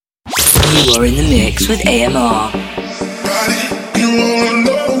You are in the mix with AMR. You wanna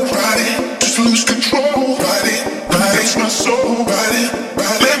know, just lose control. It's my soul.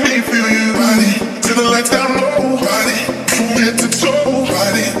 Let me feel you. Till the lights down low. From head to toe.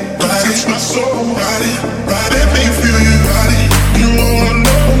 It's my soul. Let me feel you. You wanna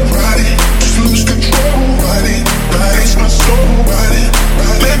know, just lose control. It's my soul.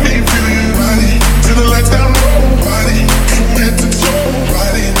 Let me feel you. Till the lights down low. From head to toe.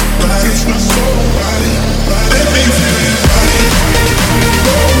 It's my soul. Let me feel you.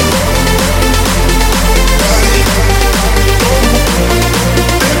 Oh.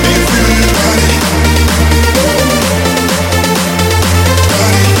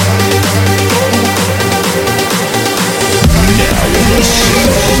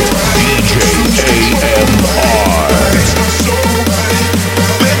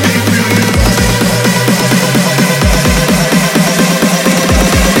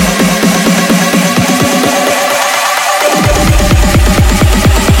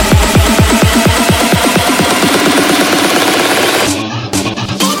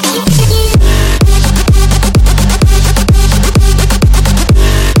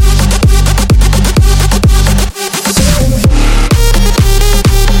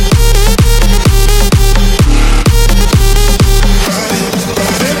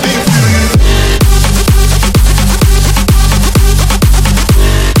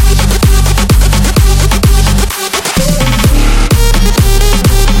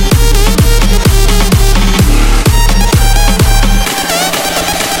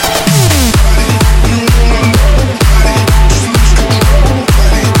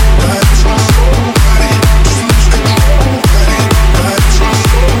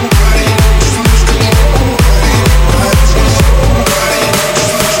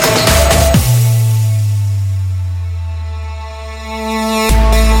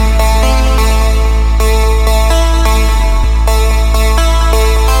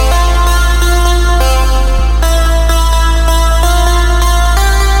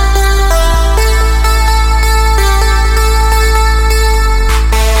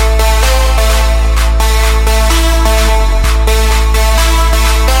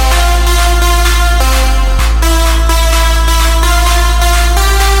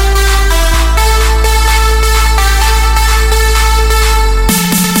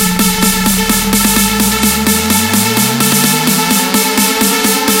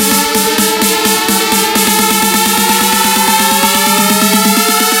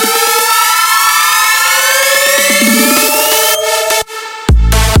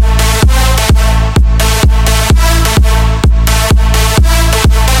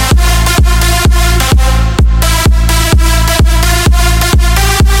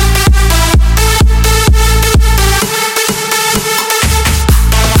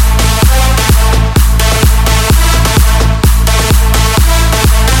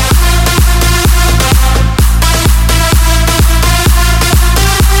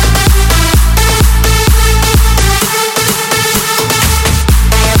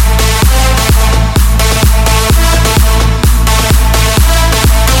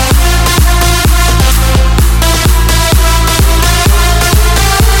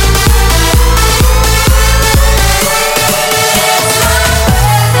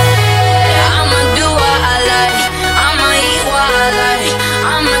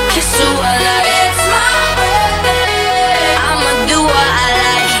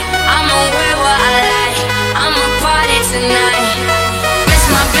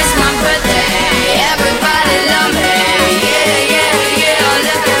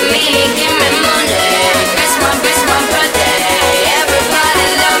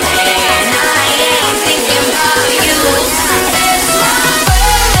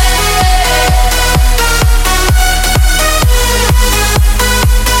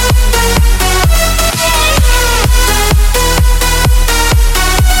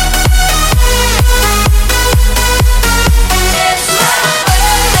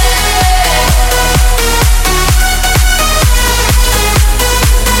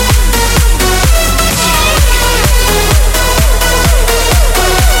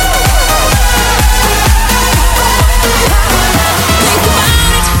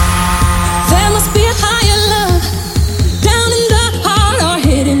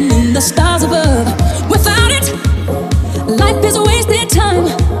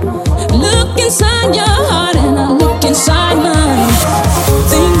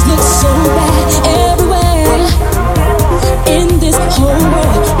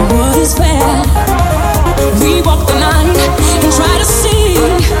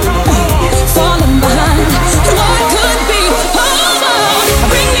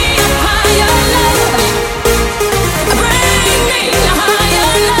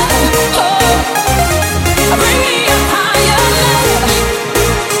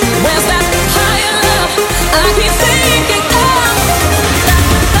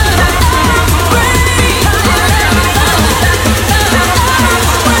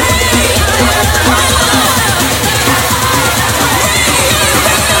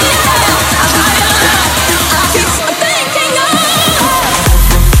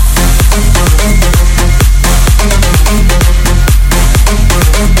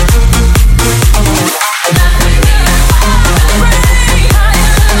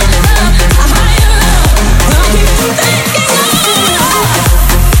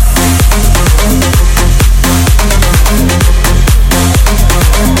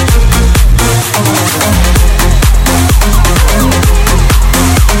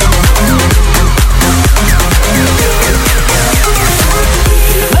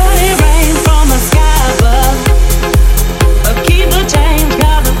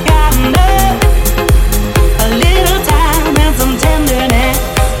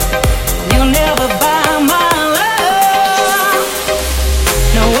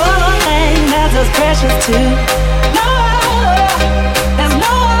 just two. No, there's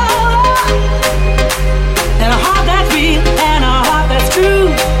no and a heart that's real and a heart that's true.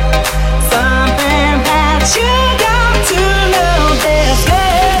 Something that you got to know. There's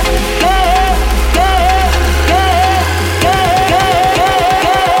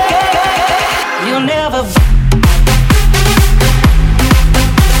you'll never.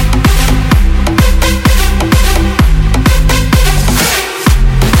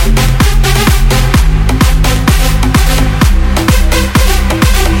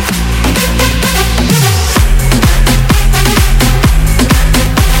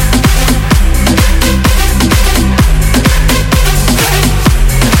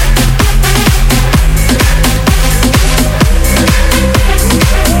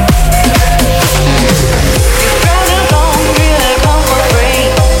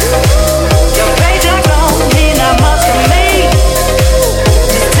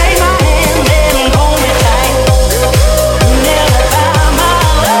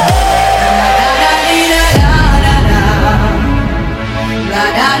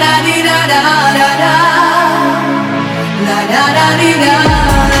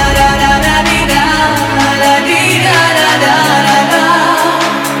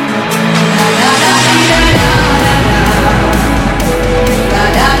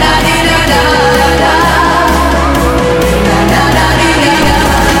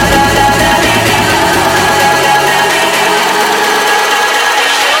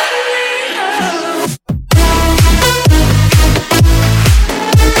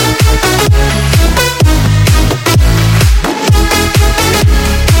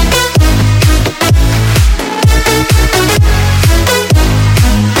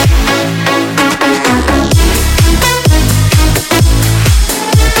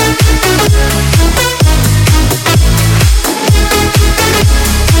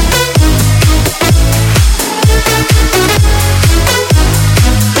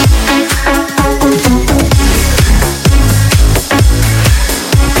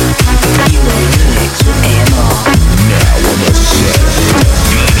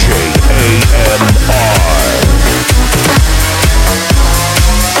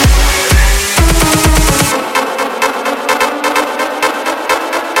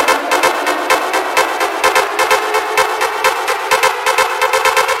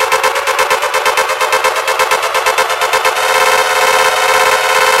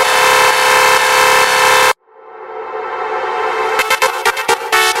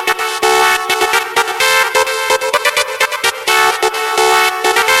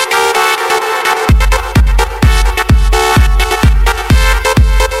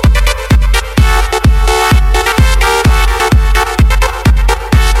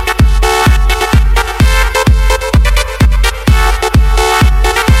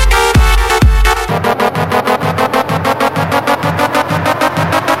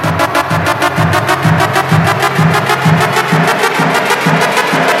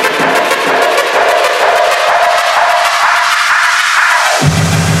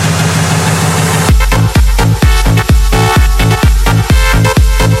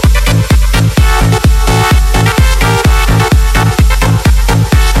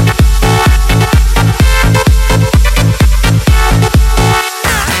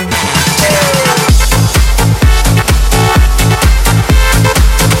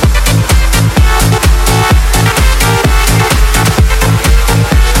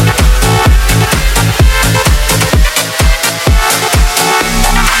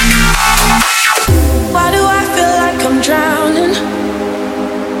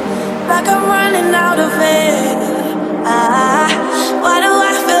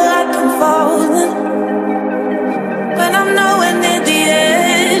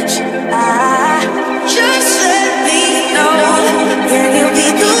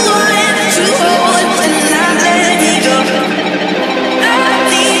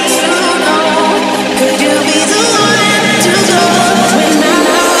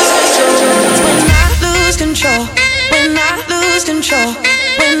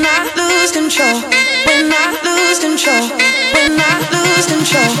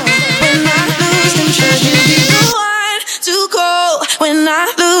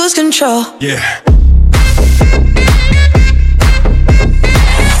 Control. Yeah.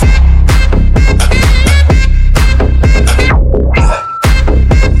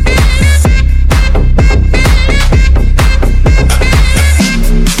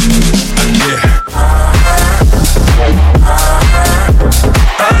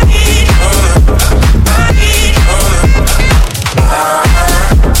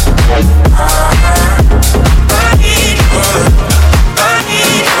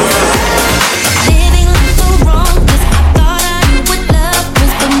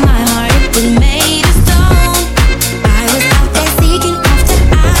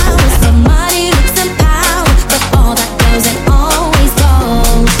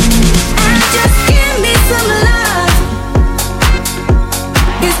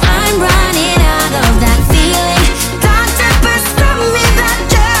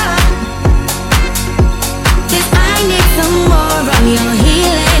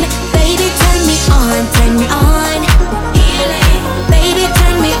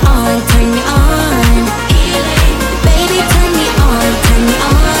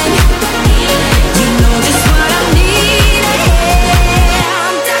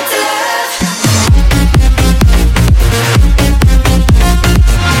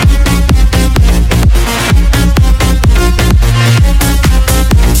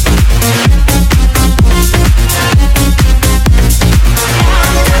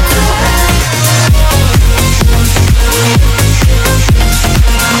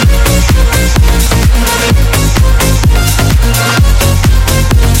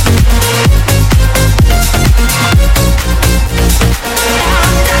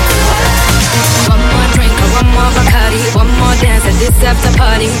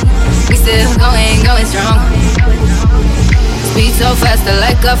 so faster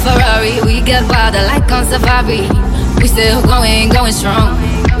like a Ferrari. We get wilder like on safari. We still going, going strong.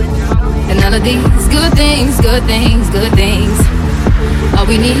 And all of these good things, good things, good things. All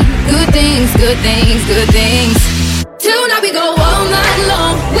we need, good things, good things, good things. Tonight we go all night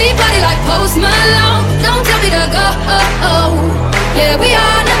long. We party like Post Malone. Don't tell me to go. Yeah, we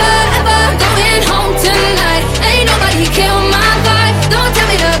are never ever going home tonight. Ain't nobody kill my vibe. Don't tell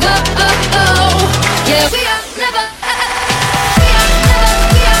me to go. Yeah, we are never.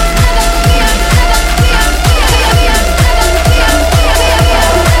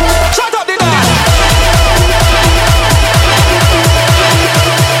 Shut up the dance.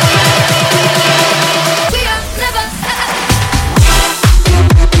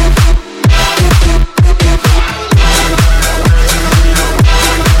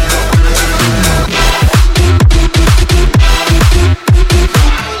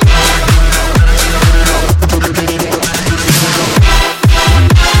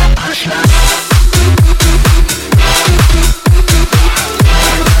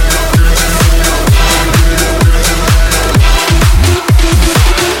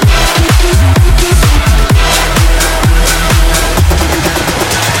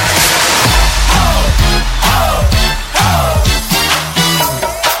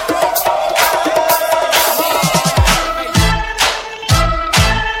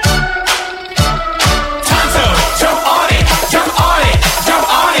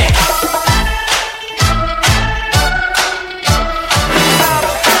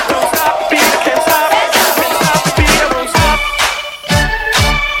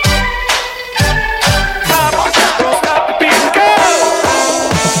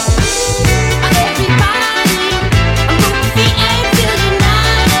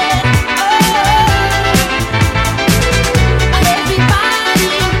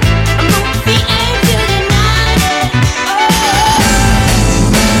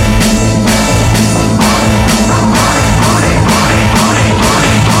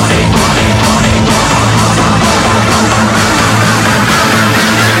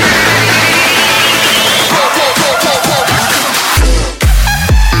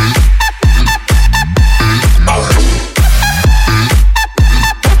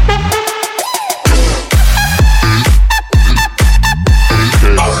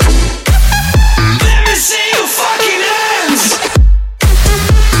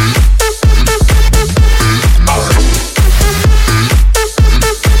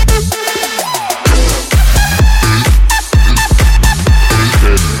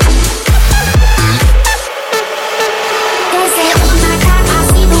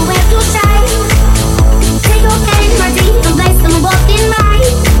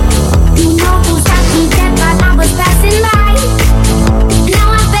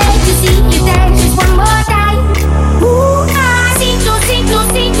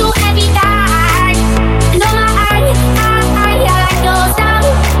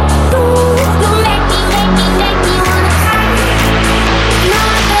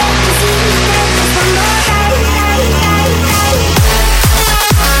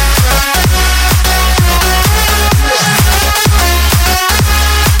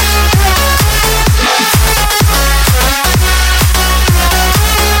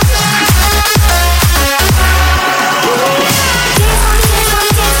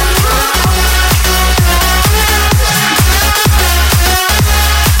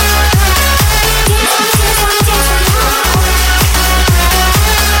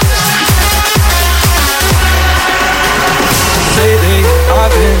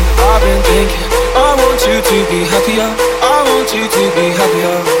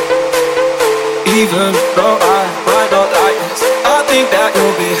 Even though I might not like this, I think that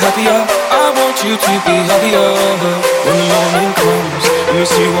you'll be happier. I want you to be happier. When the morning comes and we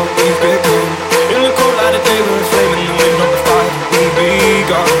see what we've become, in the cold light of day we're a flame in the wind of the fire we've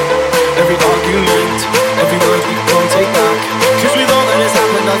begun. Every argument, every word we can't take back, 'cause with all that has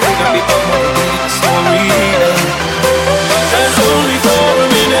happened I think that we both want to be the story end. And only for a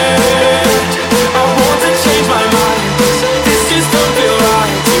minute I want to change my mind. This just don't feel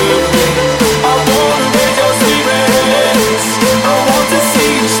right to me. I wanna raise your spirits, I want to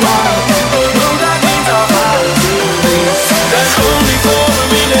see you smile. Oh no, that means I'll have to leave. That's only for a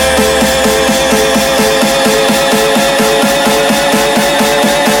minute.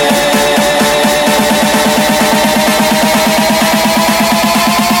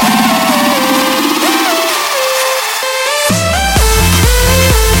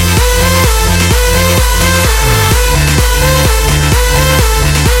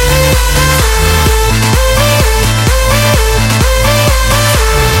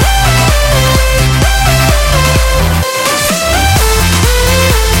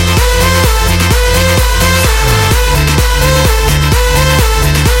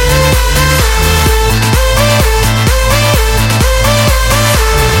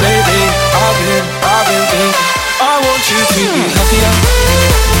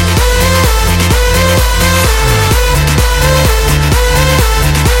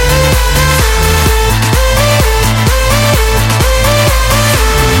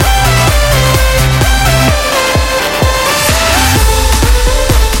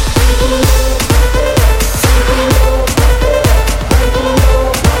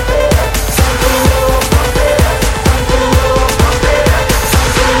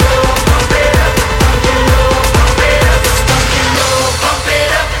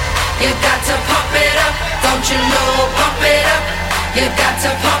 got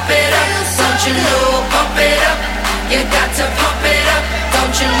to pump it up, don't you know? Pump it up. You got to pump it up,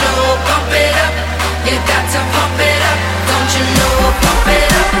 don't you know? Pump it up. You got to pump it up, don't you know? Pump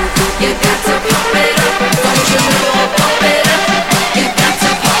it up. You got to pump it up, don't you know? Pump it up. You got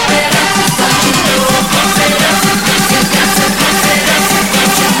to pump it up, don't you know? Pump it up. You got to pump it up,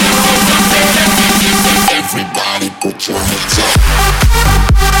 don't you know? Pump it up. Everybody put your hands up.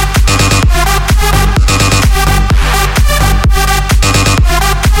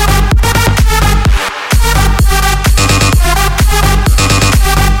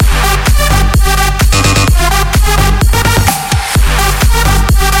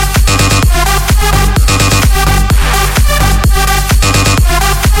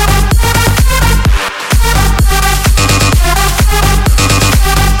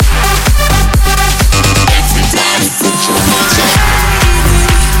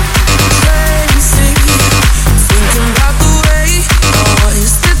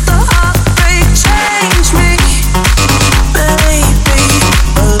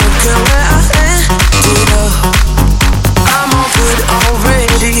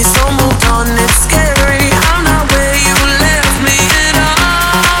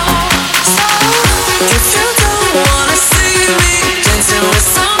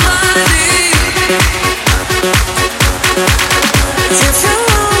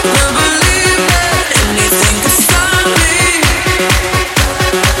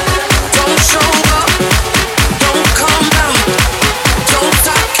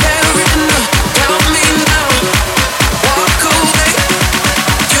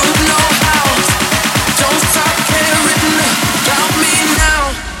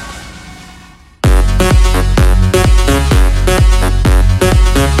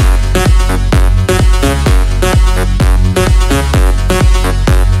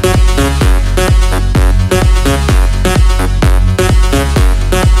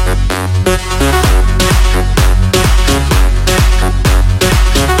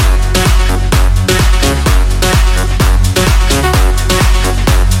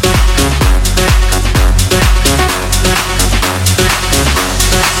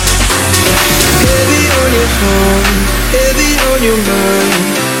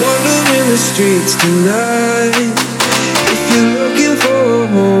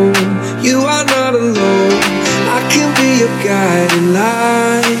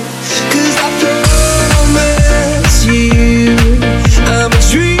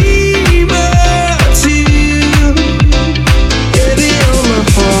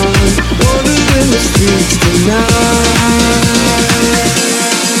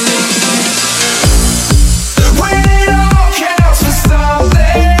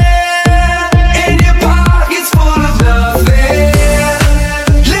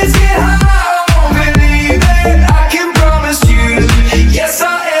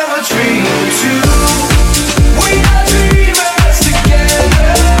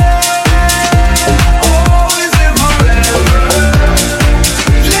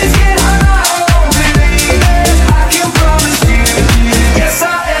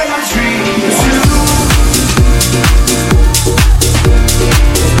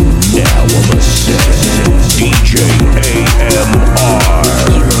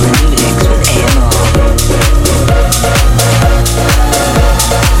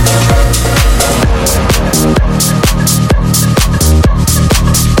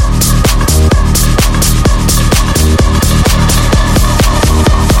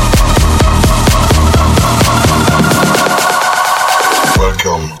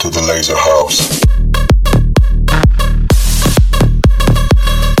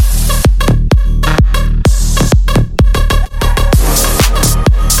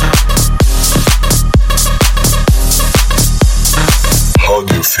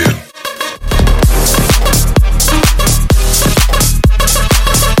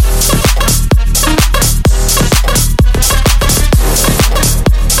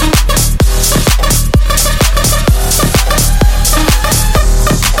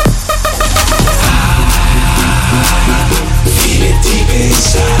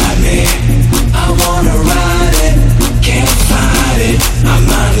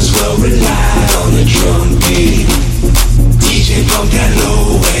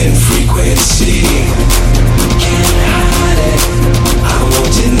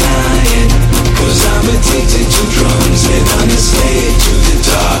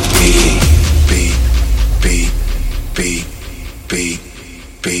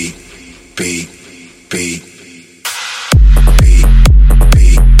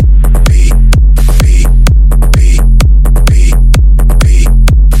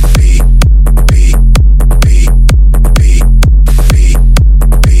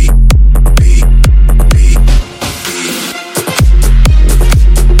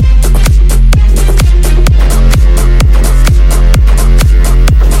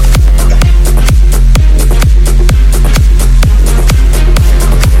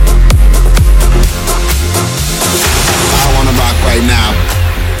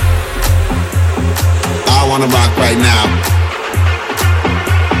 right now.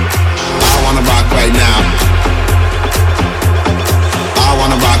 I wanna rock right now. I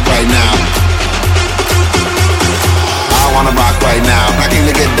wanna rock right now. I wanna rock right now. I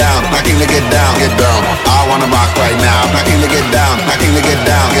can't get down. I can't get down. Get down. I wanna rock right now. I can't get down. I can't get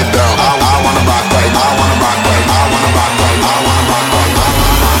down. Get down. I wanna rock right. I wanna rock right. I wanna rock right. I wanna rock right. I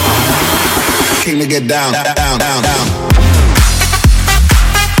wanna rock right. Can't get down. Down. Down. Down.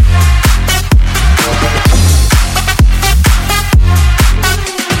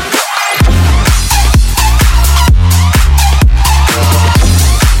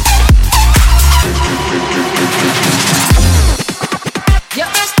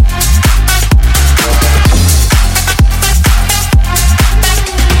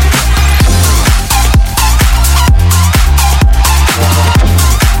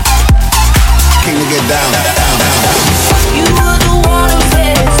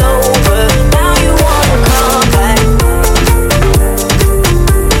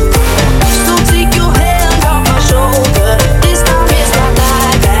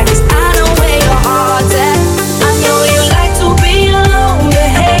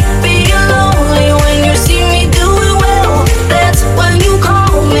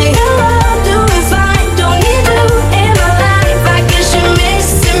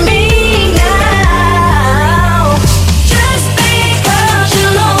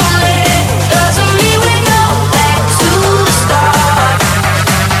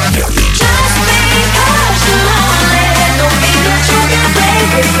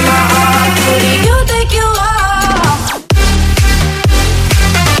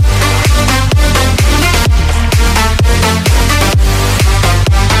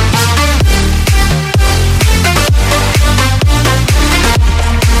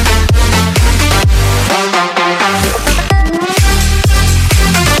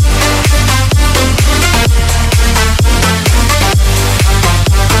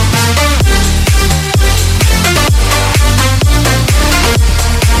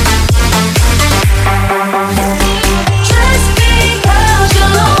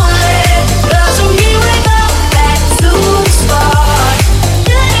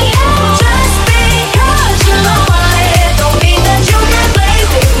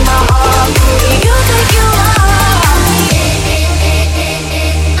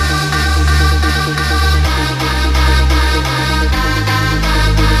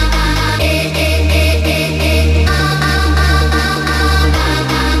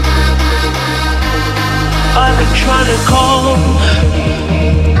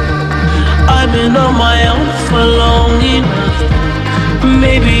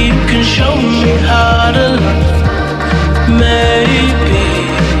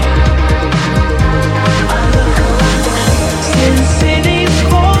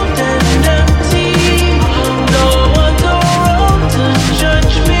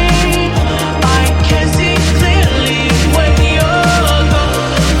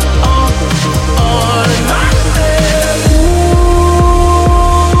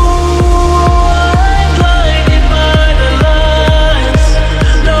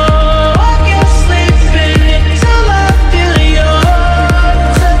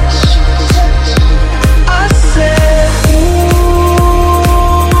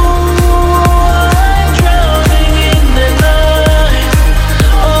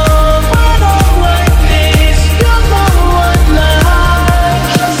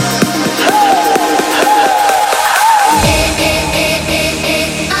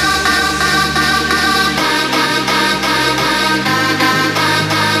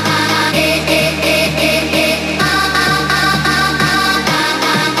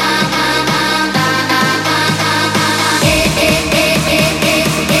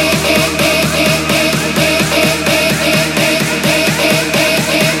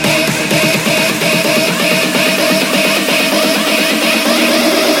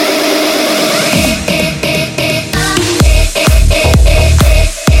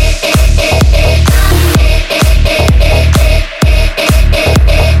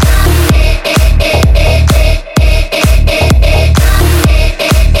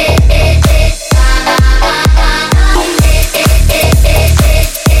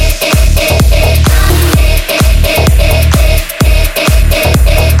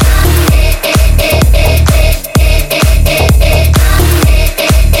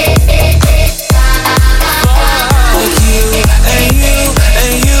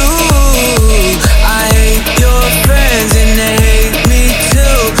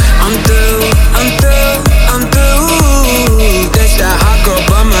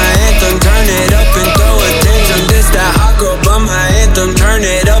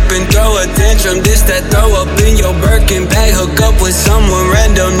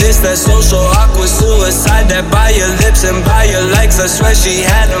 swear by your lips and by your likes. I swear she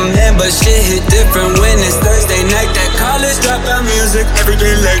had them in, but shit hit different when it's Thursday night. That college dropout music, every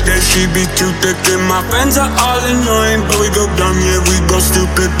day like that. She be too thick and my friends are all annoying, but we go dumb, yeah, we go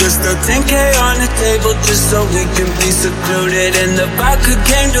stupid. This the 10K on the table just so we can be secluded. And the vodka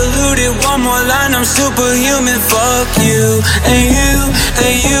came diluted. One more line, I'm superhuman. Fuck you and you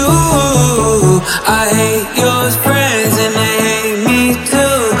and you. I hate your friends and they hate me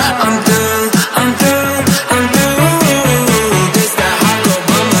too. I'm through, I'm through, I'm through. This that hot girl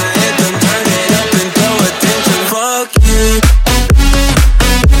by my anthem. Turn it up and throw attention. Fuck you.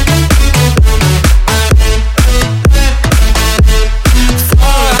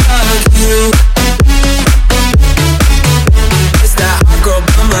 Fuck you. This that hot girl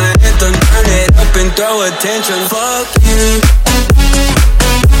by my anthem. Turn it up and throw attention. Fuck you.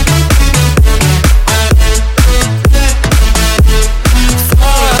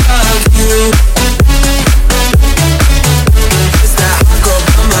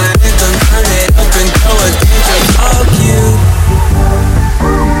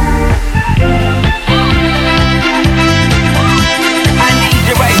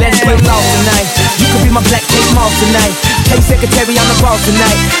 Tonight, K secretary, I'm the boss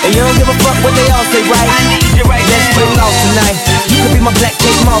tonight, and you don't give a fuck what they all say, right? I need you right. Let's play lost tonight. You could be my black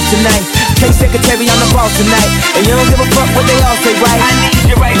cake moth tonight. K secretary, I'm the boss tonight, and you don't give a fuck what they all say, right? I need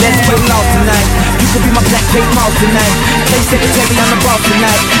you right. Let's play lost tonight. You could be my black cake moth tonight. K secretary, I'm the boss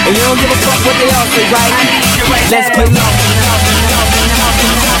tonight, and you don't give a fuck what they all say, right? I need you right. Let's play lost tonight.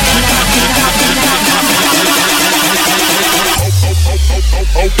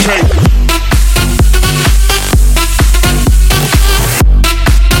 Okay.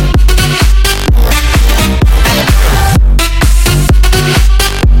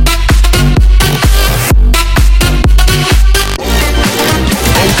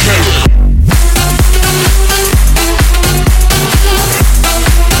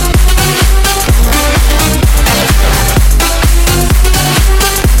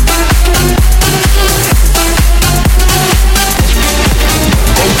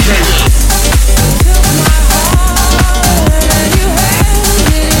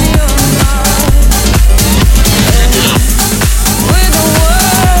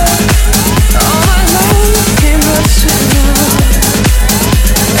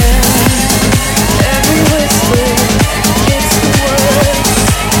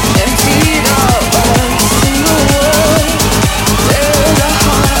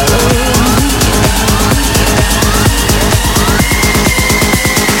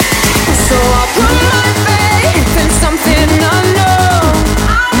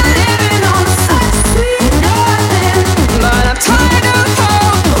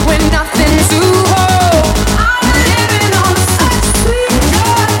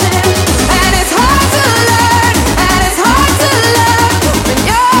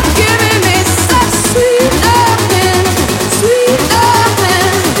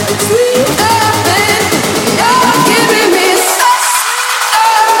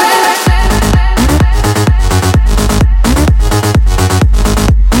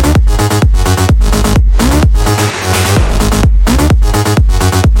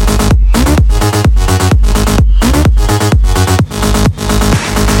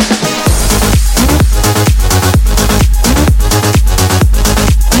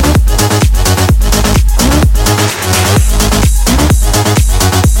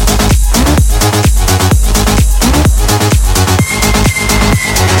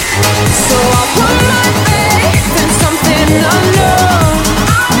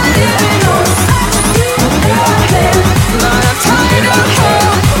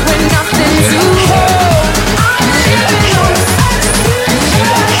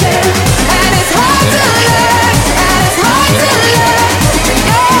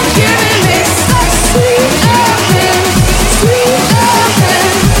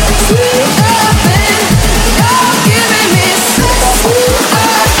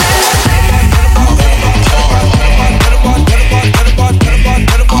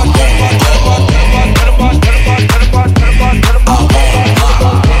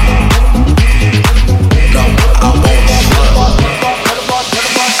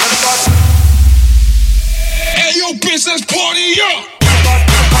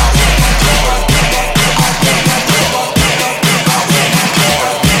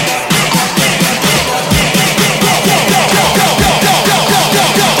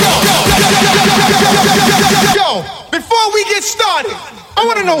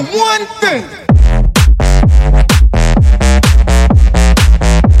 know one thing.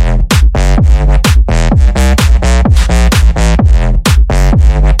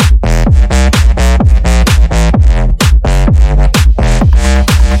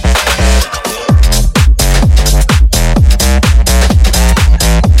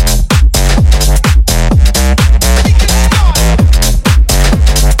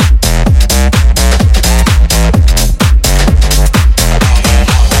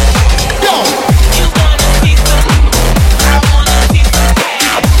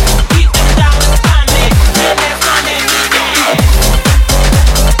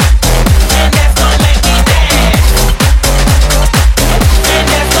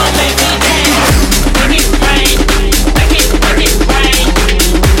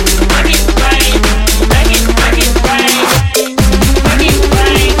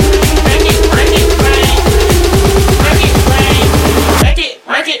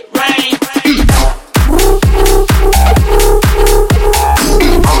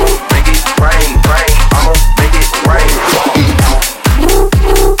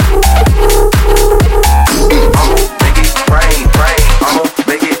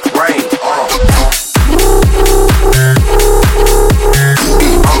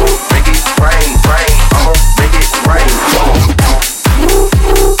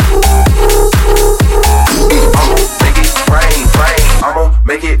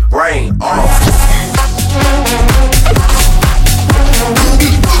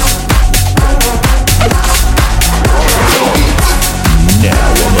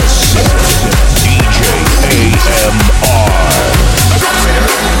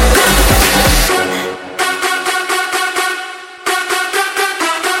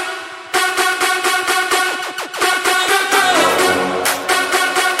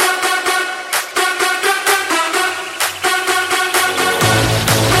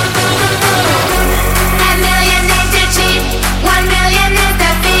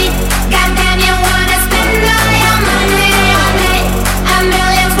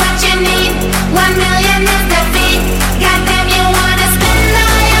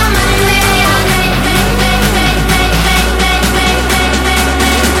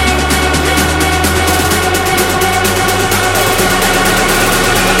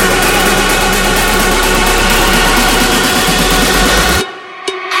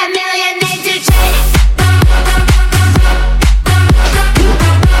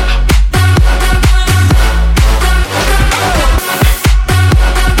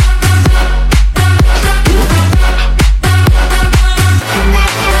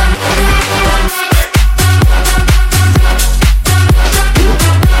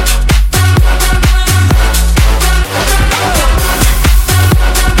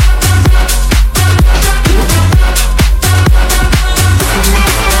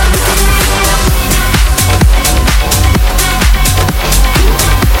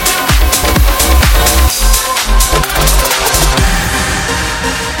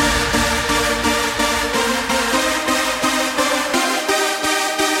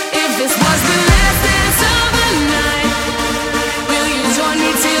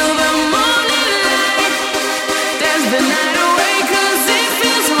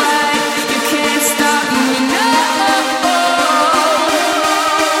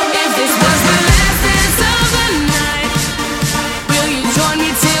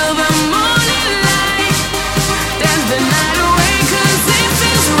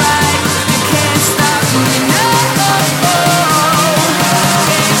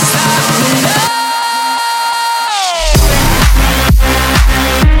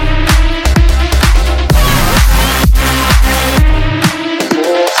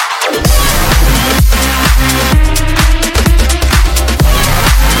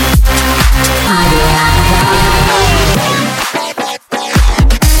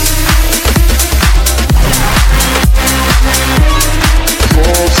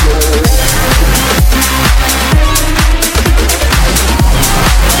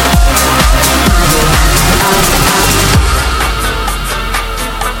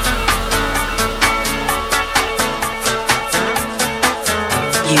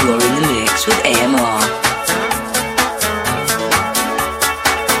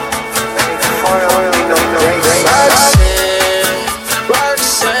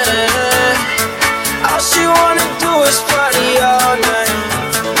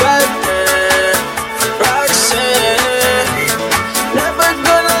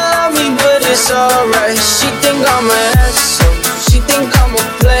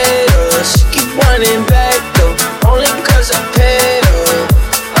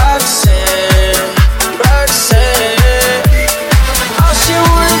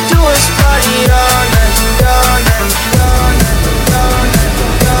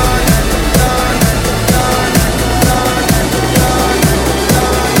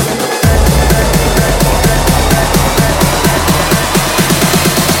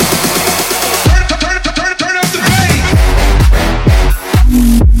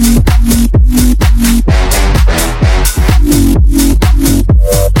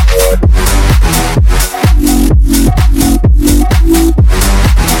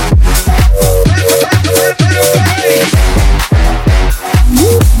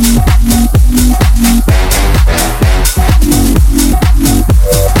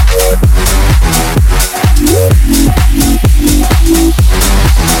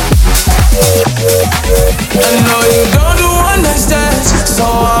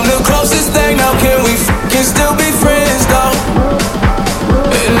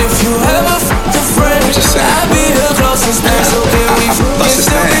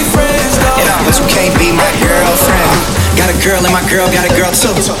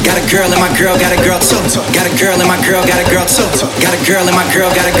 Girl and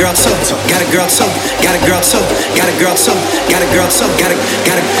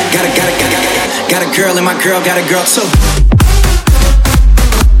my girl got a girl too.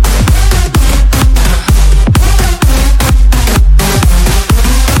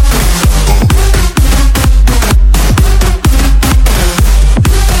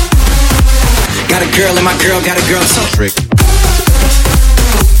 Got a girl and my girl got a girl too.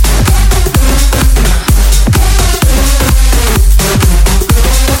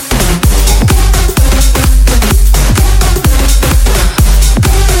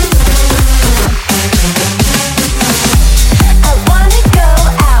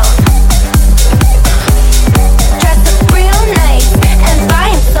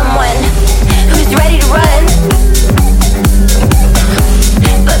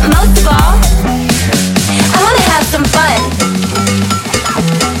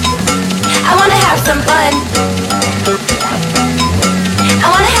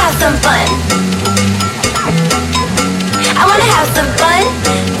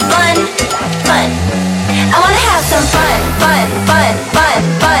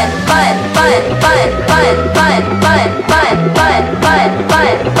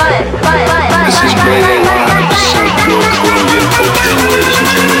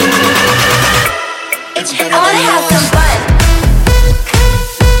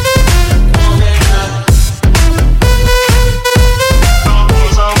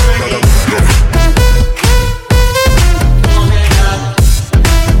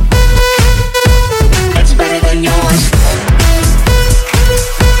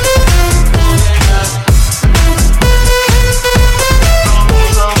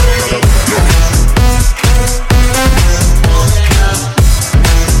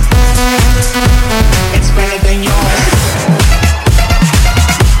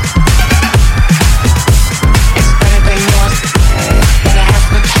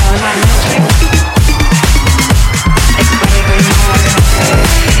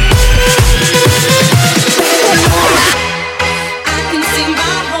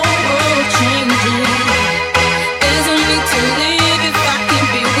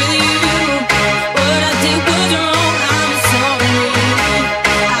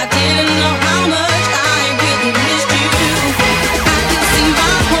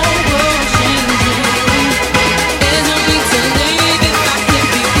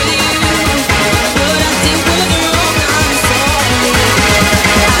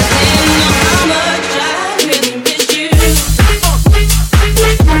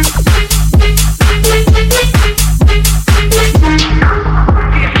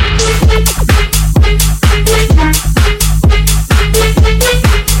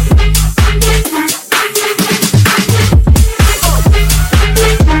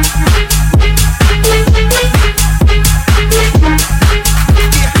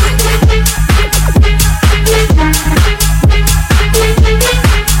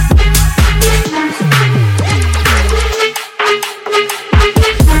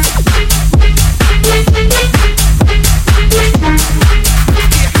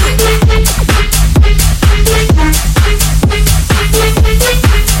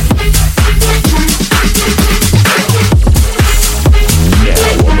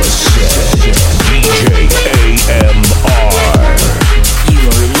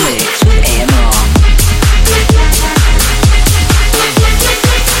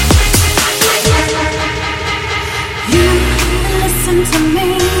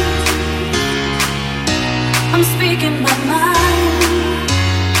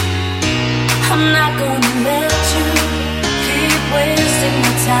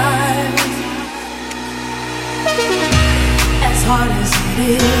 time. As hard as it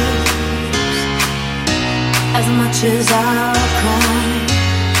is, as much as I'll cry,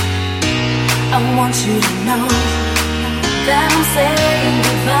 I want you to know that I'm saying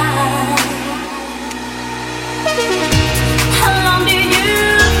goodbye. How long do you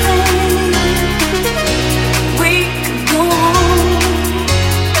think we could go on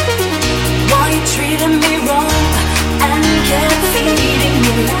while you treated me wrong and kept feeding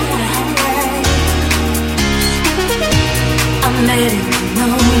me lies? I'm letting you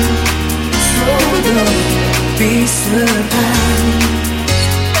know, so don't be surprised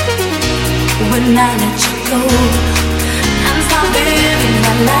when I let you go and start living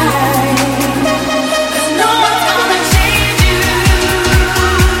my life. 'Cause no one's gonna change you,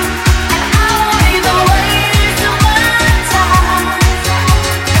 and I won't even waste my time.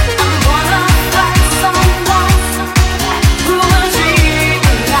 I'm gonna find someone who will treat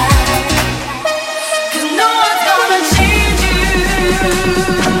me right. 'Cause no one's gonna change you, and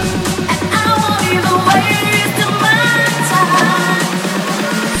I won't even waste my time.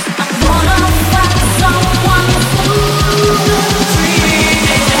 I'm gonna find someone who will treat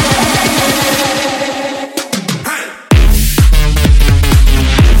me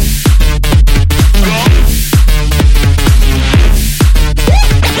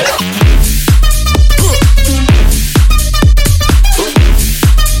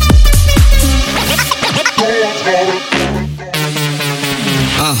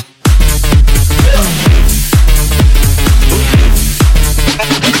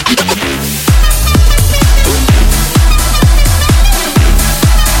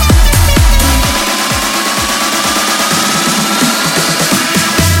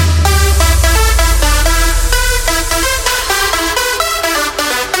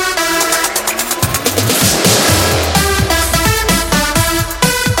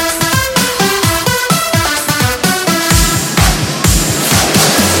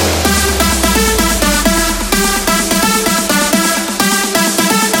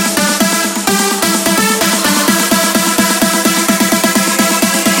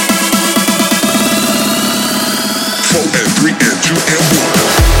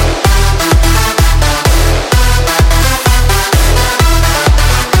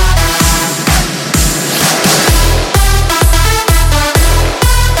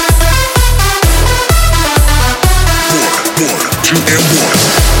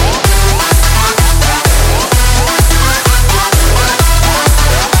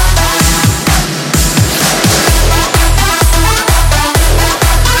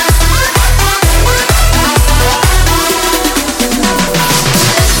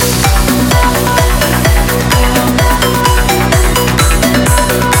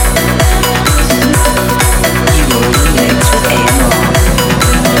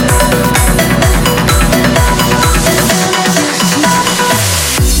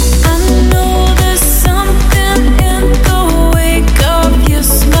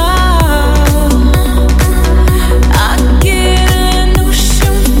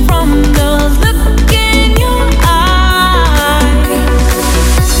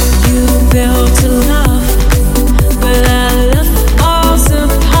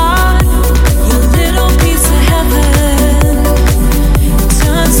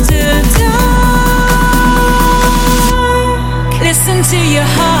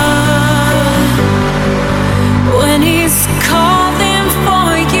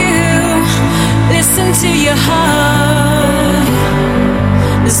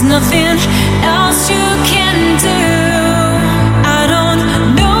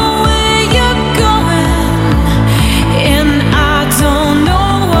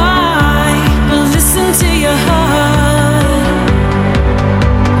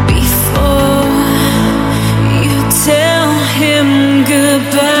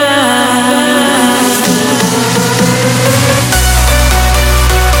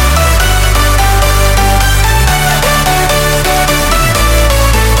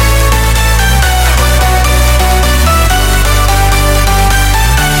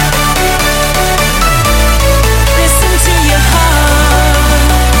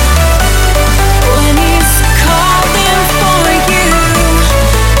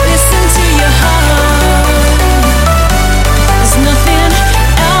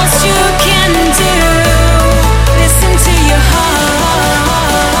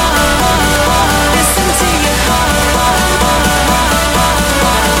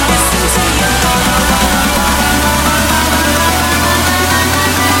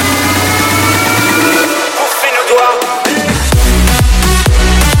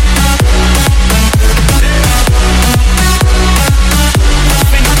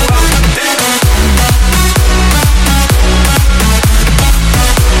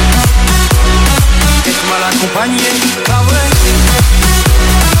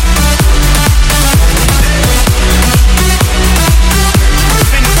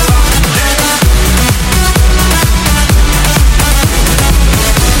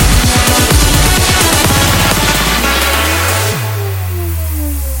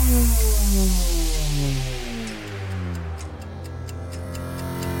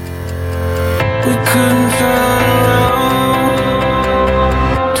We couldn't turn around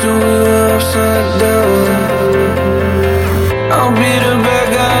till we were upside down. I'll be the bad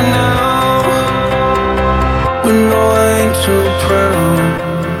guy now, but no, I ain't too proud.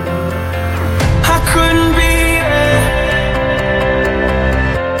 I couldn't be there,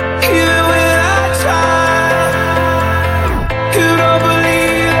 even when I tried. You don't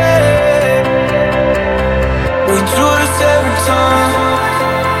believe it. We do this every time.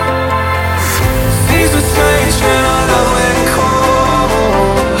 Seasons change when our love went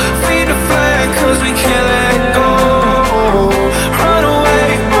cold. Feed the flame 'cause we can't let go. Run away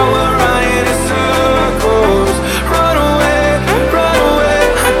while we're running in circles. Run away,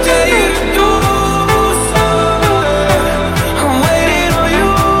 I dare you to do so. I'm waiting on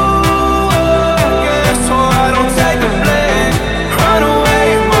you, yeah, so I don't take the blame. Run away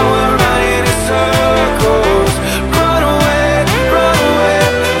while we're running in circles. Run away, run away,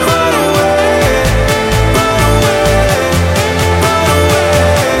 run away. Run away, run away,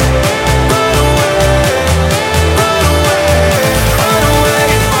 run away, run away. Run away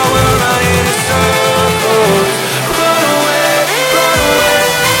while we're running in circles. Run away, run away,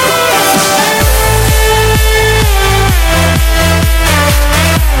 run away.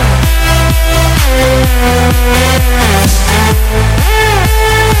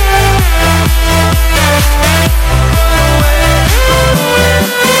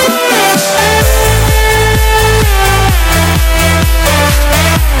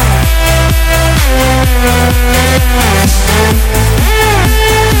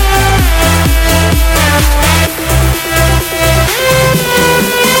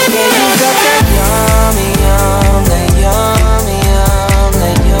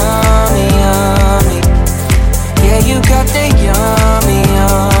 Yeah, you got that yummy,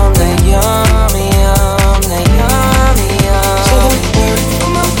 yum, that yummy, yum, that yummy, yum. So the word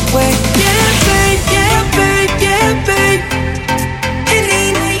on my way. Yeah, babe, yeah, babe, yeah, babe.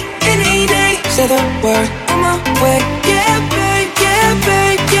 Any day. Say the word on my way. Yeah, babe, yeah,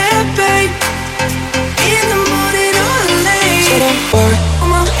 babe, yeah, babe. In the morning or late. Say the word on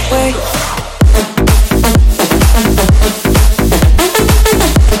my way.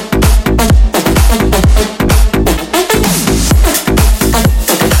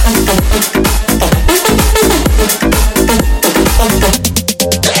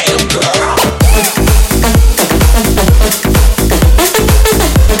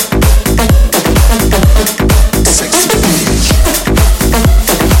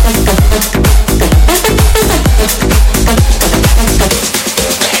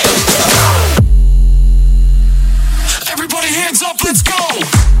 Everybody hands up, let's go!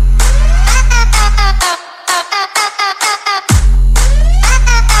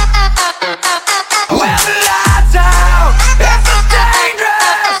 When the lights out, it's so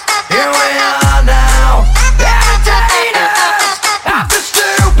dangerous. Here we are now, entertain us. After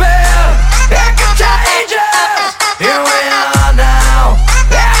stupid and contagious. Here we are now,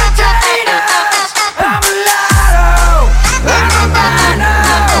 entertain us. I'm a lotto, I'm a mino,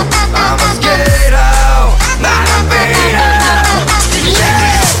 I'm a skater, not a beater.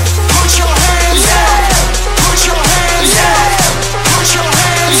 Yeah, Put your hands up! Put your hands up! Put your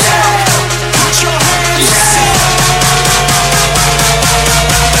hands up! Put your hands up!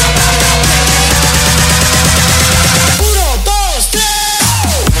 Uno, dos, tres!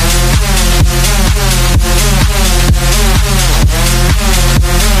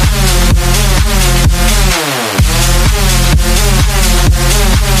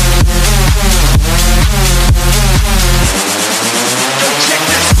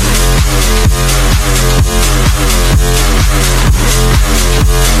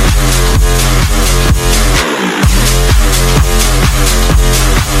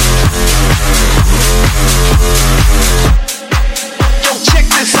 Yo, check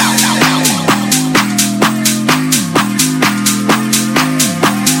this out.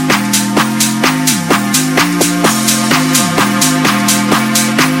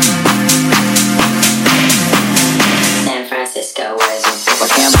 San Francisco, where's your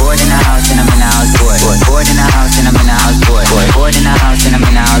Okay, I'm bored in the house and I'm in the house bored. Bored in the house and I'm in the house bored. Bored in the house and I'm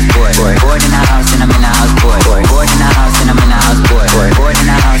in the house bored. Bored in the house and I'm in the house bored. Bored in the house and I'm in the house bored. Bored in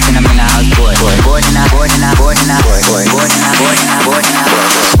the house and I'm in the house bored. Bored in the bored in the bored in the bored in the bored in the bored in the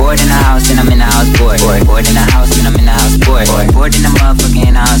bored in the house and I'm in the house bored. Bored in the house and I'm in the house bored. Bored in the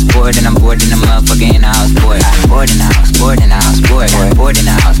motherfucking house bored and I'm bored in the motherfucking house bored. Bored in the house, bored in the house bored. Bored in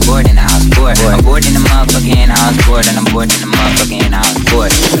the house, bored in the house bored. I'm bored in the motherfucking house bored and I'm bored in the motherfucking house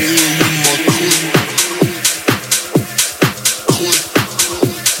bored.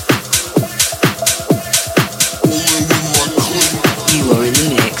 You are in the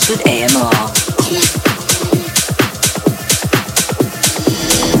mix with AMR.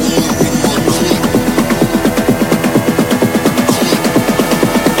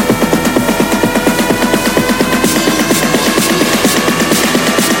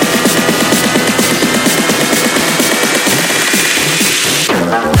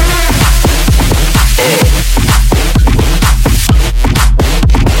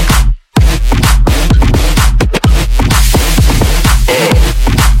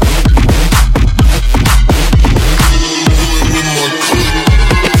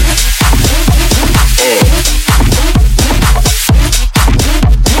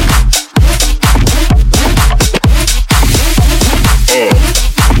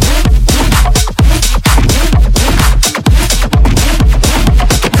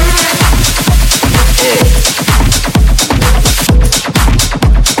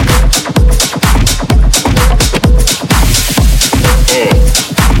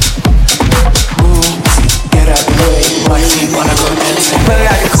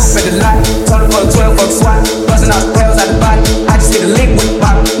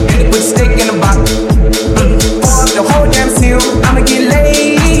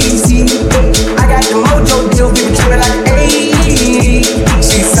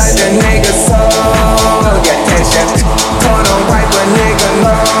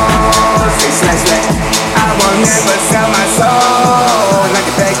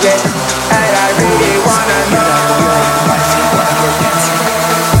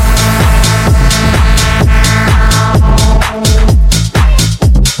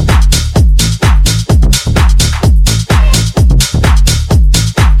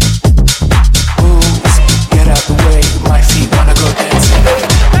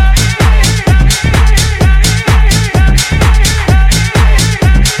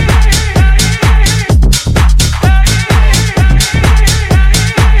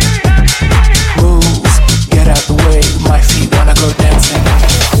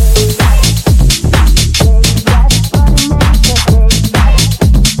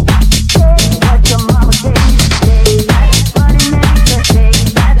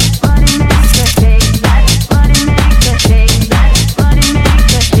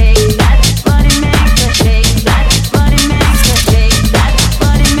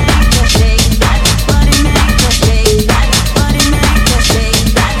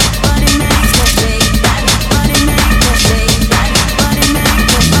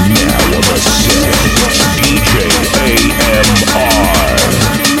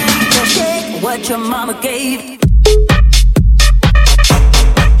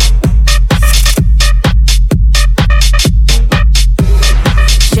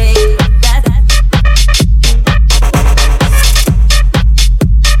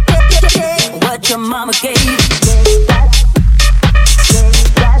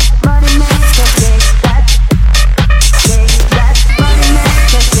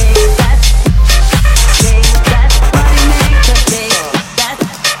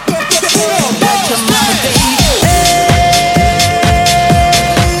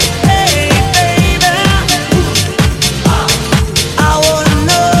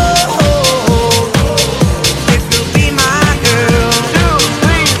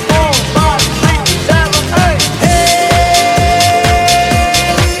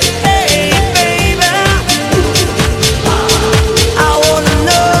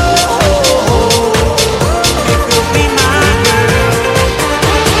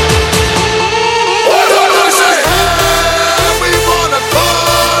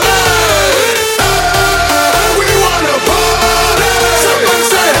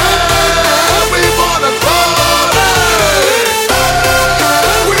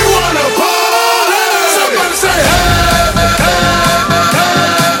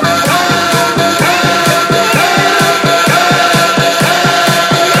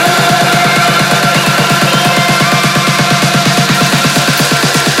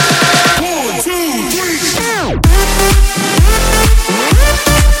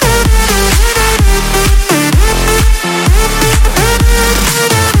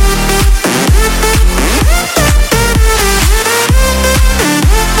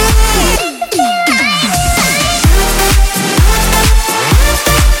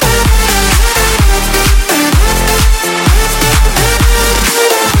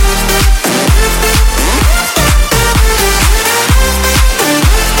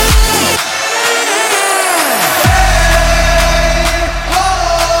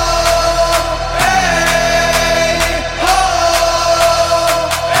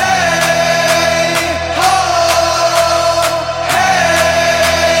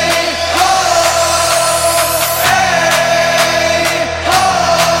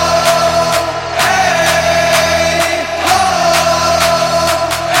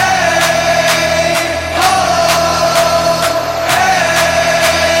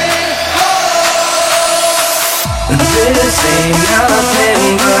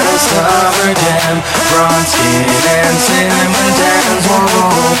 Skin and cinnamon jams,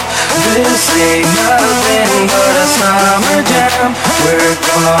 whoa. This ain't nothing but a summer jam. We're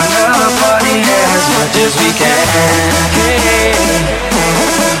gonna party as much as we can. Hey,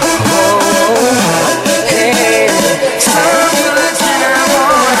 oh, hey, summer jam,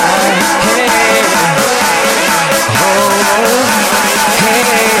 alright. Hey, oh, hey,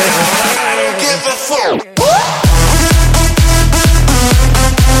 give a fuck.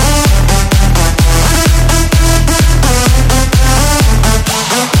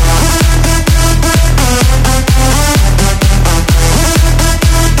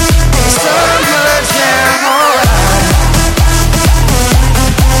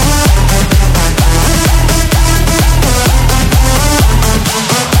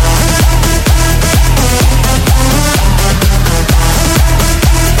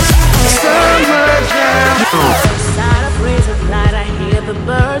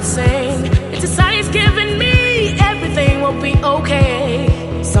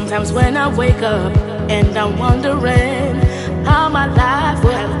 Sometimes when I wake up and I'm wondering how my life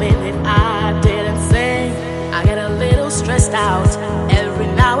would have been if I didn't sing, I get a little stressed out every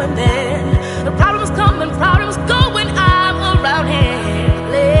now and then. The problems come and problems go when I'm around him.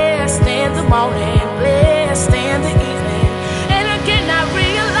 Blessed in the morning, blessed in the evening, and again I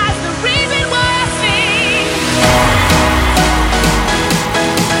realize the reason why I sing.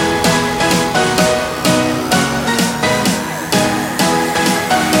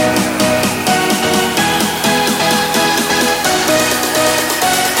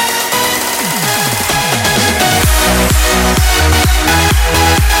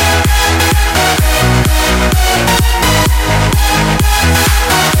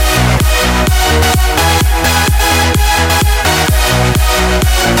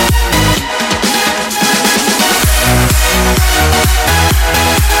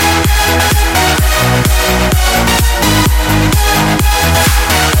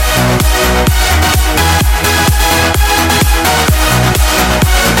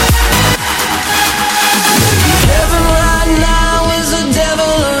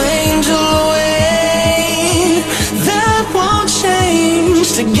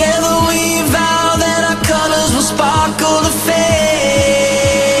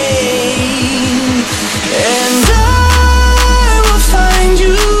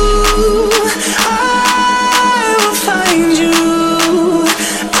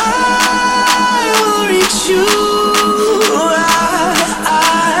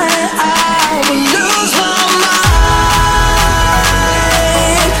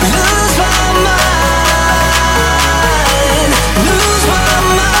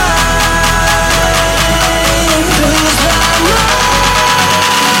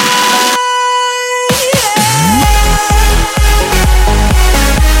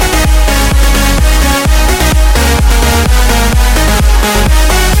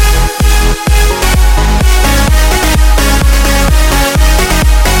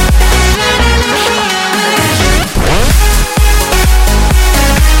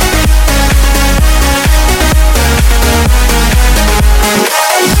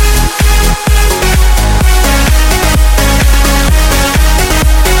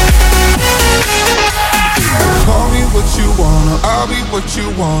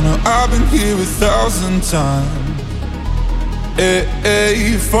 I've been here 1,000 times.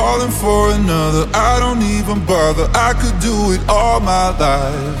 Hey, falling for another, I don't even bother. I could do it all my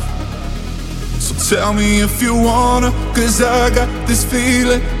life. So tell me if you wanna, cause I got this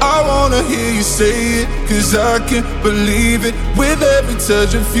feeling. I wanna hear you say it, cause I can't believe it. With every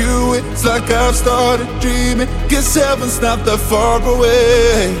touch of you, it's like I've started dreaming. Guess heaven's not that far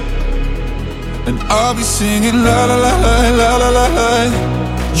away. And I'll be singing la la la la la la la la.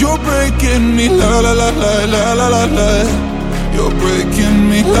 You're breaking me la la la la la la la la. You're breaking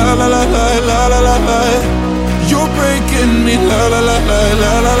me la la la la la la la la. You're breaking me la la la la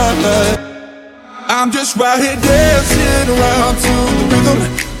la la la la. I'm just right here dancing around to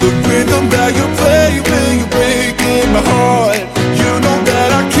the rhythm that you play when you're breaking my heart. You know that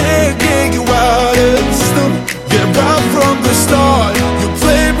I can't get you out of the system. Yeah, right from the start, you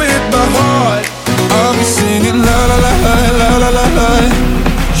play with my heart. I'll be singing la la la la la la la la.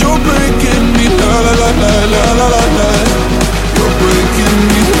 You're breaking me la la la la la la la la. You're breaking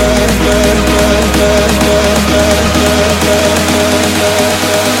me la la la la la la la la la.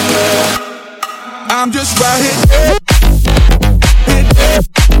 I'm just right here.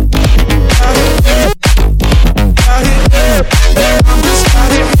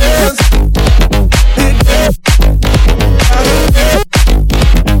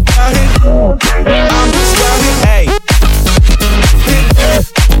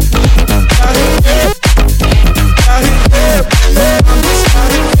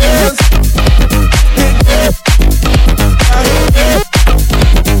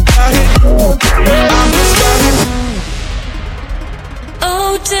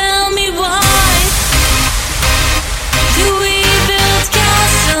 tell me why do we build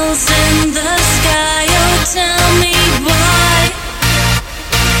castles in the sky? Oh, tell me why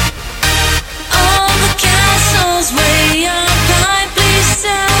all the castles way up high. Please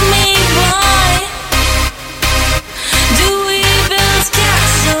tell me why do we build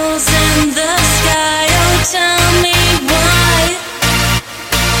castles in the sky? Oh, tell me why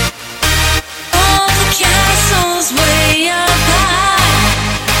all the castles way up high.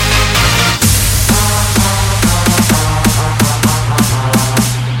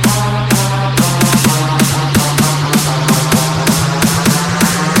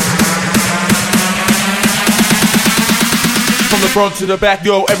 From the front to the back,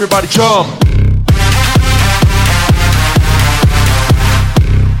 yo, everybody jump.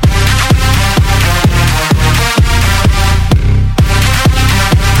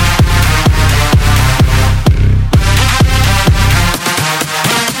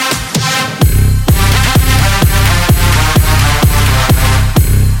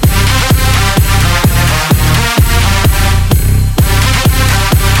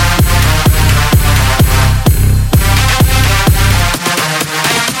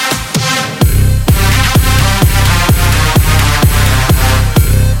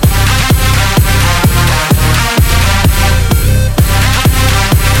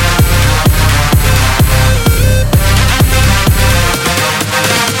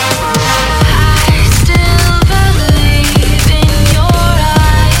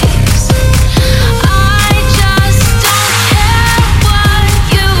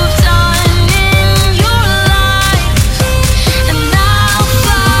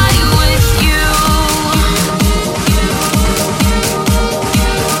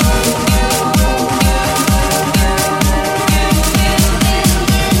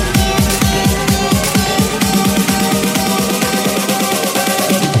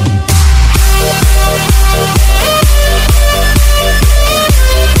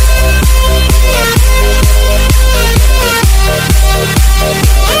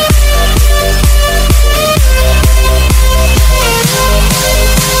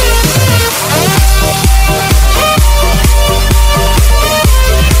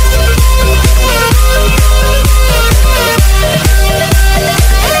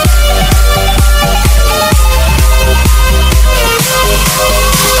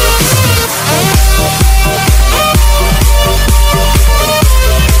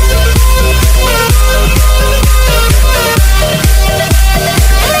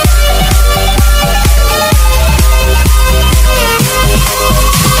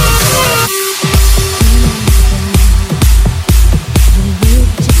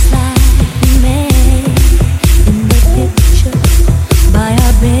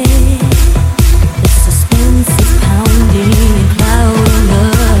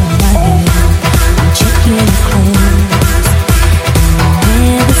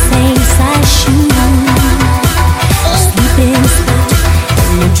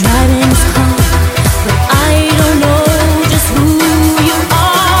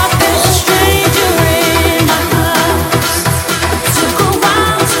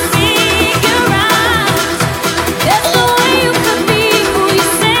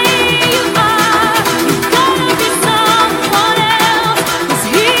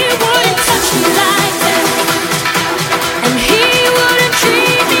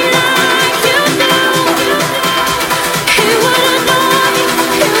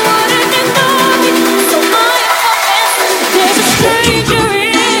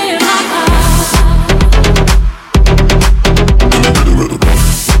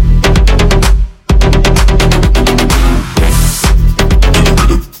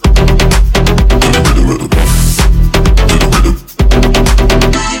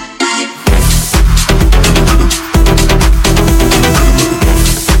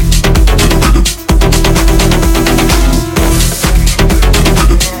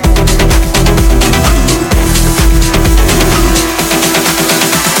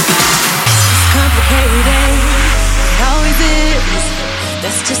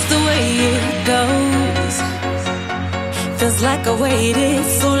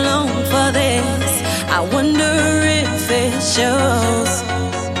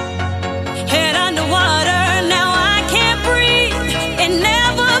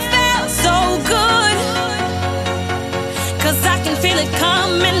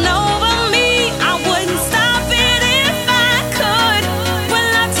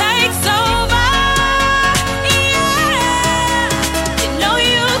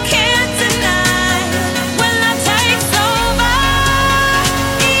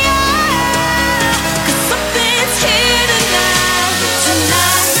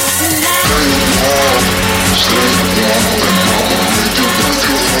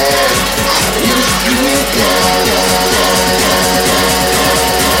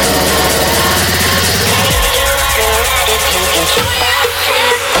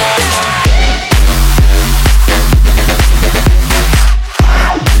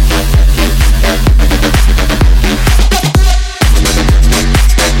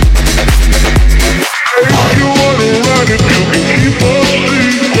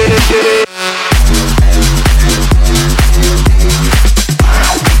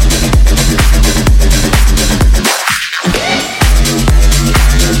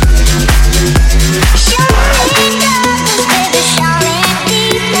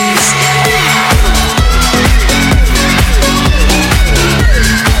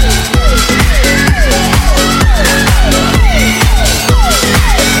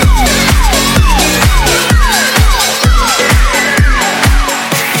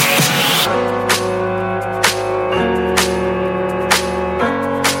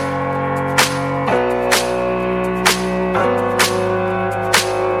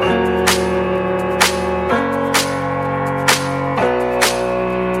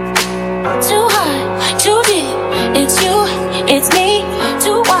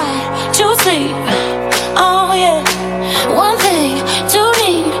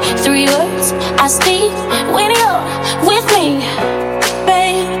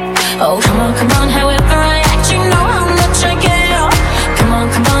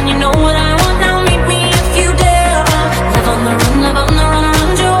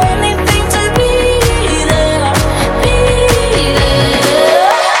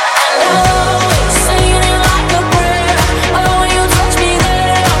 Touch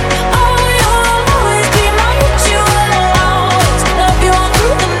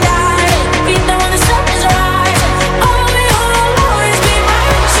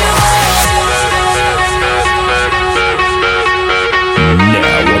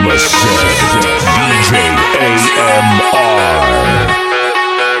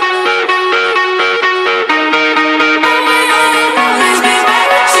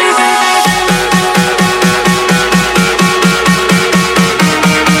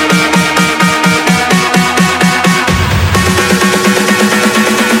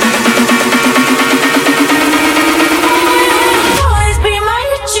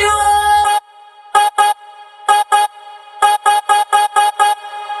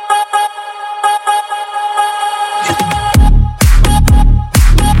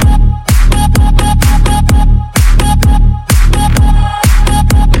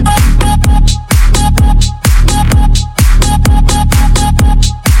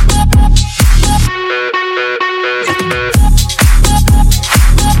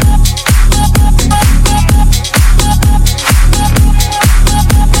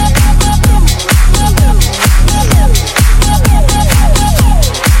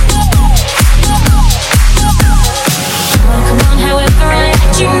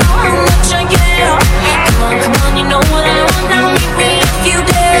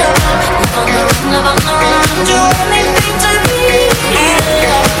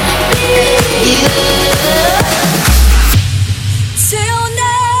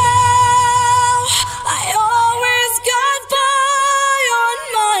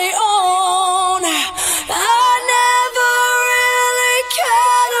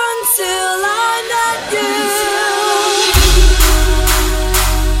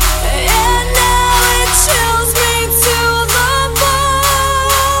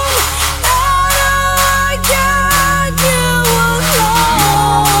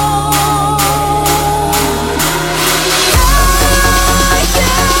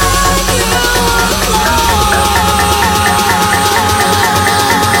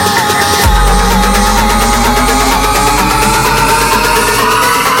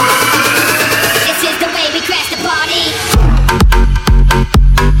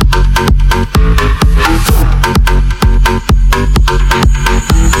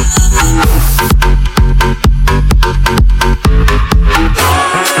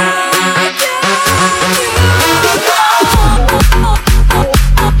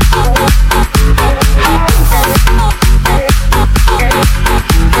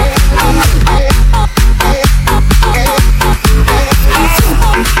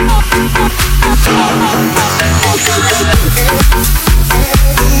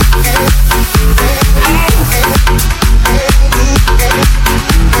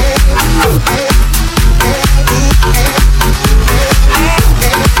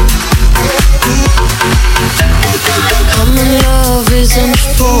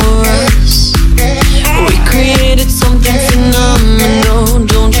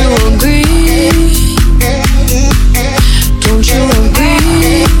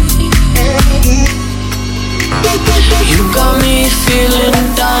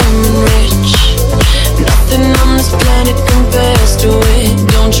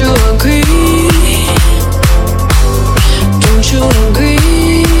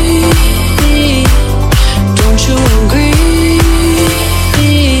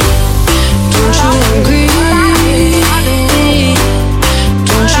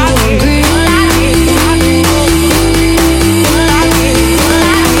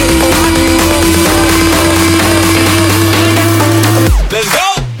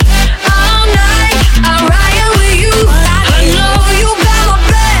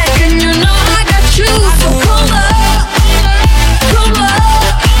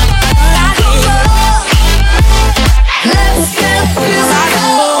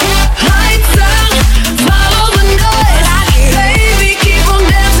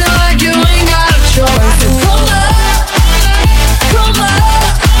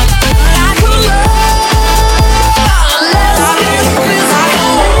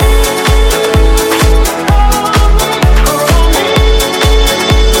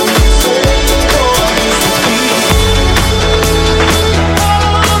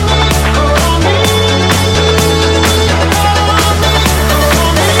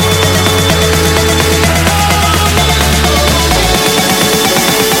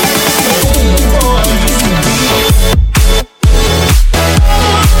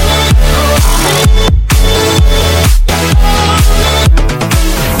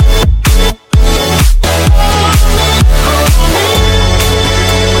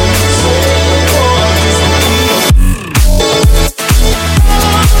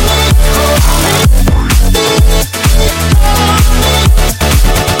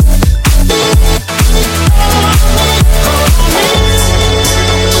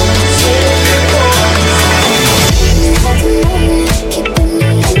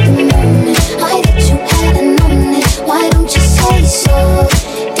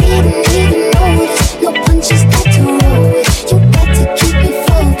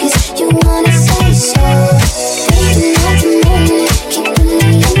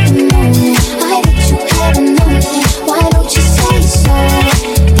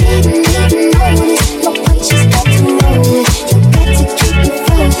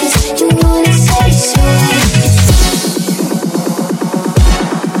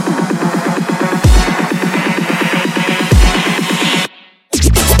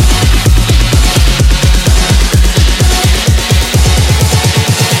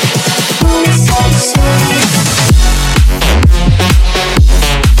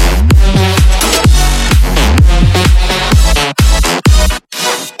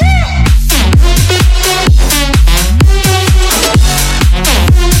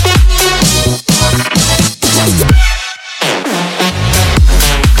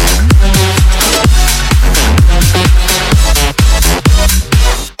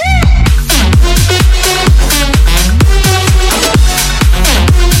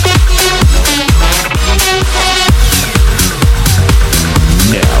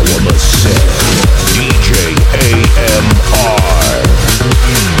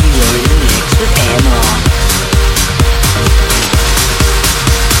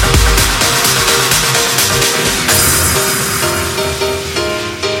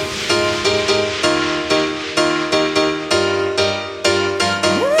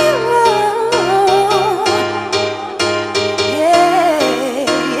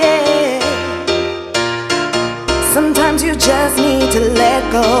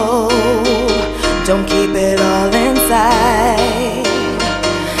go. Don't keep it all inside.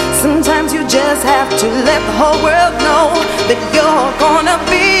 Sometimes you just have to let the whole world know that you're gonna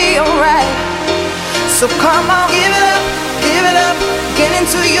be alright. So come on, give it up, get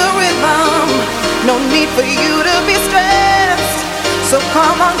into your rhythm. No need for you to be stressed. So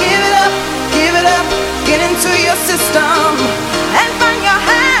come on, give it up, get into your system and find your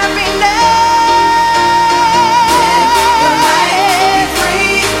happiness.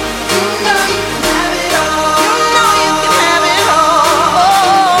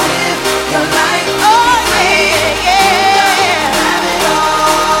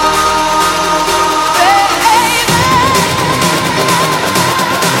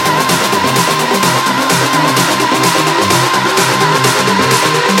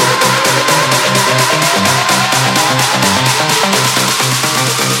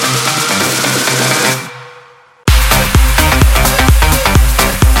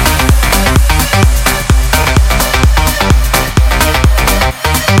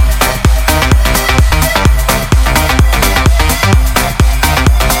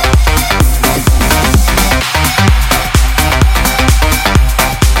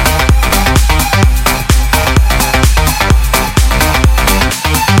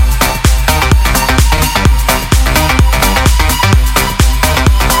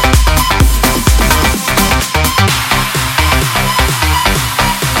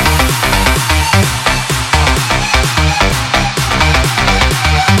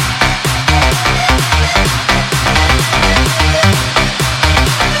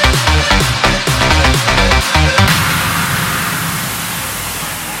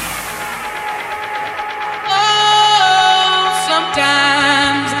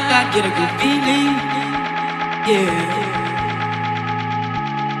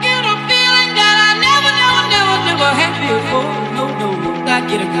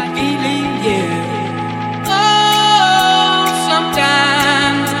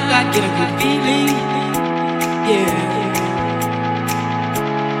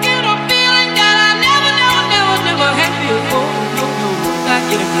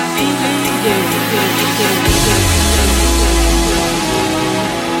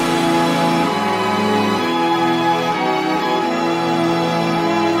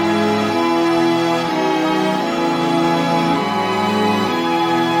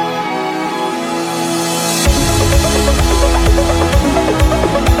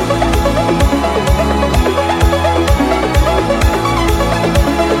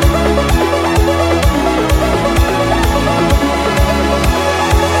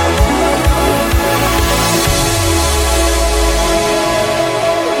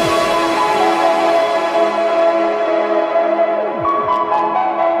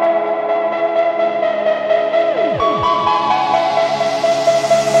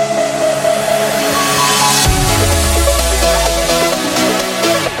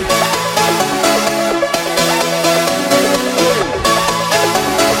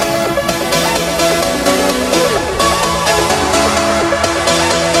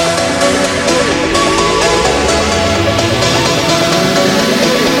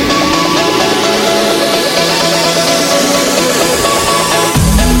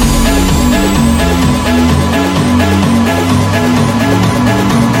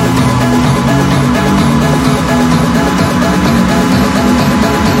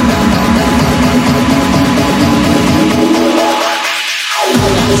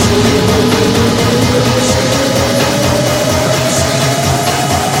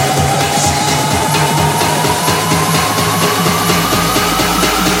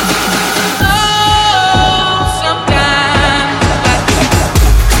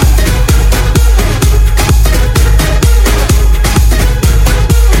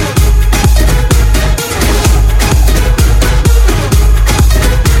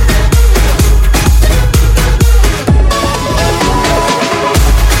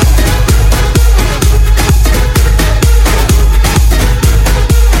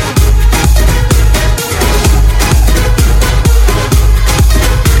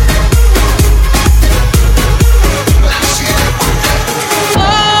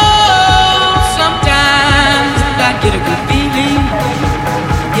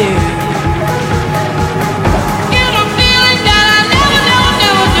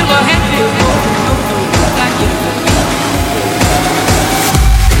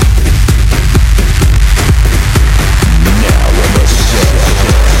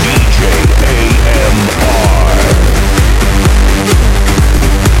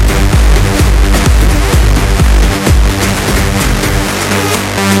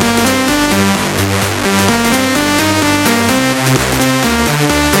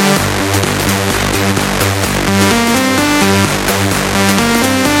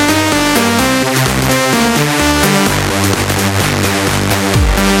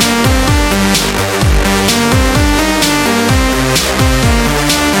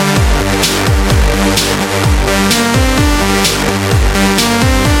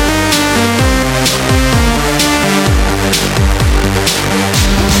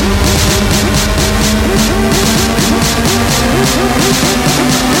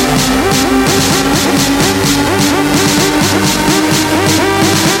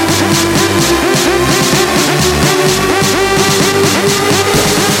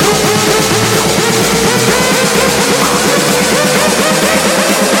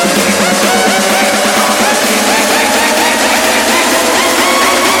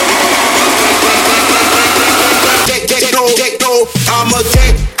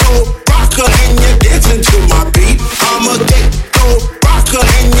 techno rocker and you're dancing to my beat. I'm a techno rocker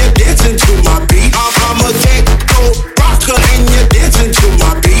and you're dancing to my beat. I'm a techno rocker and you're dancing to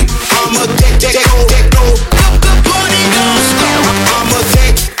my beat. I'm a techno the party don't stop. I'm a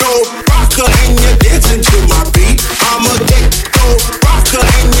techno rocker and you're dancing to my beat. I'm a techno rocker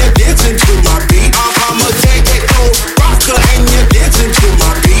and you're dancing to my beat. I'm a techno rocker and you're dancing to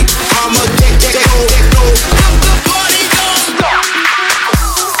my beat. I'm a techno the party don't stop.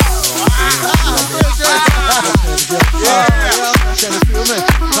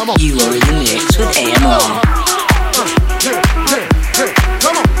 You are in the mix with AMR.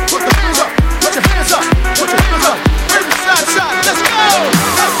 Come on, put the hands up, put your hands up, put your hands up. Every side, let's go.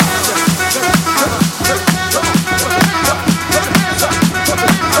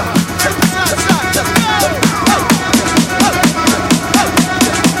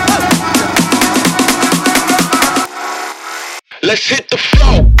 Let's hit the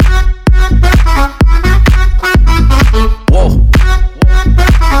floor. Whoa.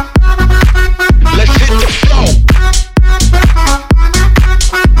 Let's hit the floor.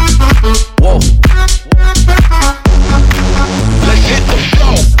 Whoa. Let's hit the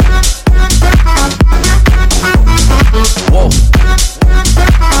floor. Whoa.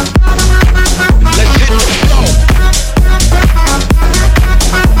 Let's hit the floor.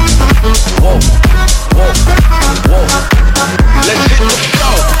 Whoa. Whoa. Whoa. Let's hit the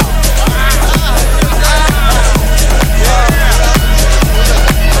floor.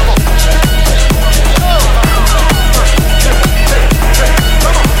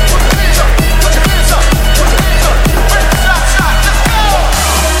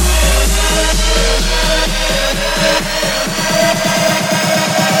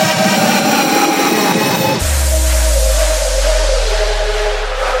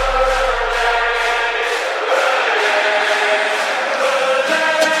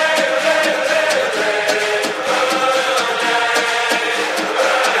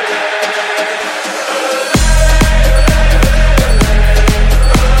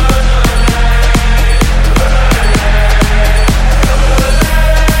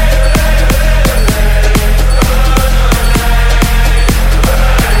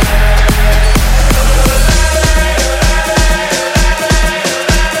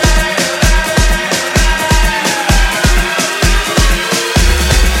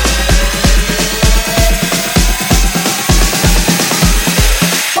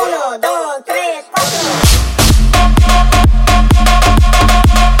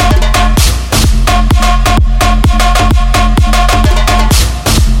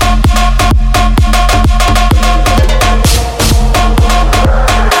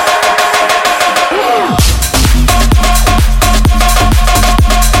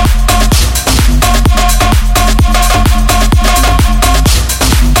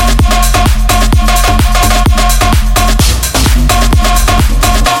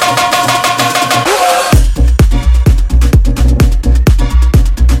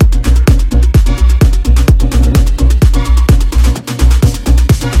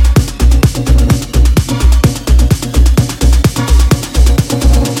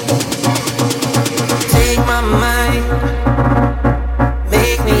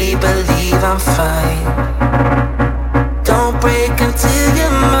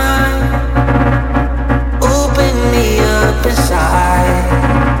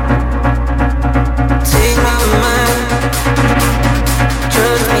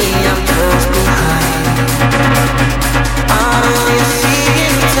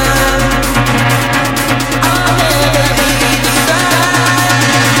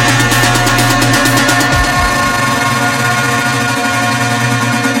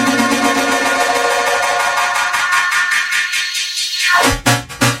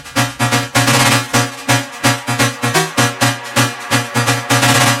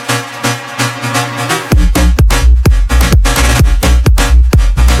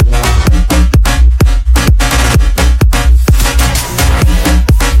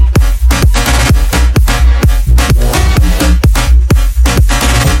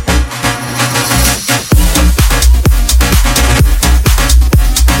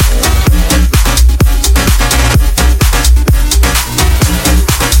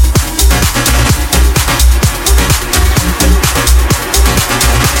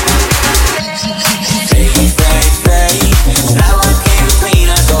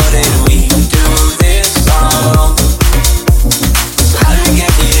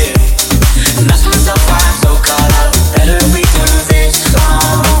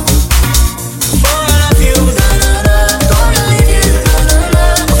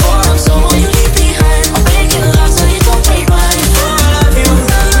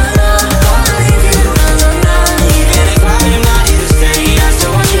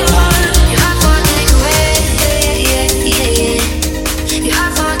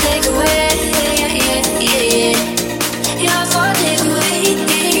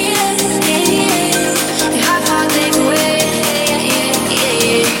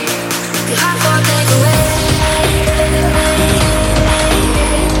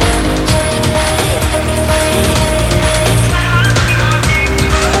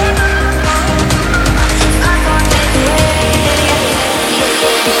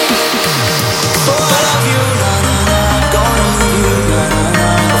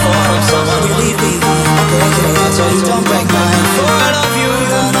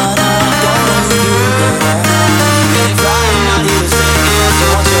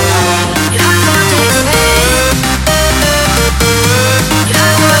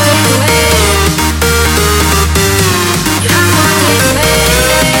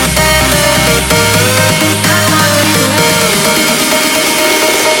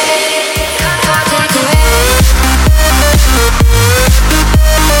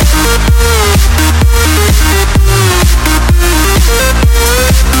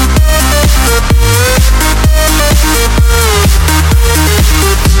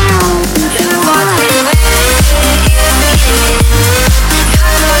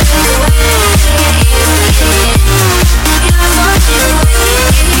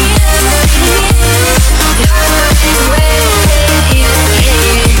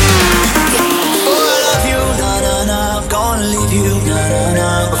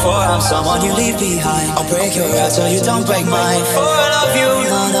 break your heart so you don't break mine. For I love you,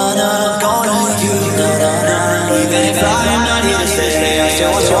 no, no, no, gonna love you, no, no, no. Even if I'm not here to stay, I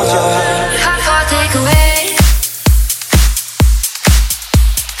still want your heart.